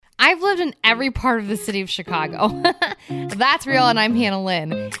I've lived in every part of the city of Chicago. That's real, and I'm Hannah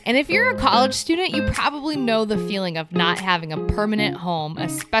Lynn. And if you're a college student, you probably know the feeling of not having a permanent home,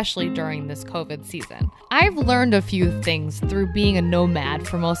 especially during this COVID season. I've learned a few things through being a nomad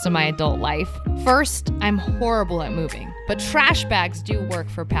for most of my adult life. First, I'm horrible at moving, but trash bags do work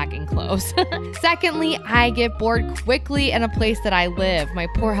for packing clothes. Secondly, I get bored quickly in a place that I live. My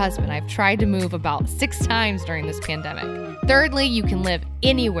poor husband, I've tried to move about 6 times during this pandemic. Thirdly, you can live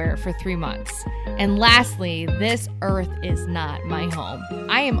anywhere for 3 months. And lastly, this earth is not my home.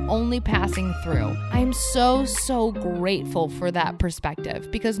 I am only passing through. I am so grateful for that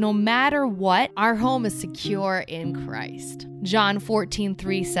perspective because no matter what, our home is secure in Christ. John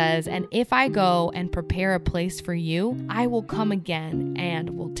 14:3 says, "And if I go and prepare a place for you, I will come again and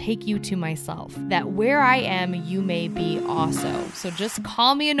will take you to myself, that where I am, you may be also." So just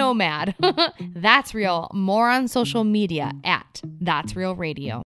call me a nomad. That's real. More on social media at That's Real Radio.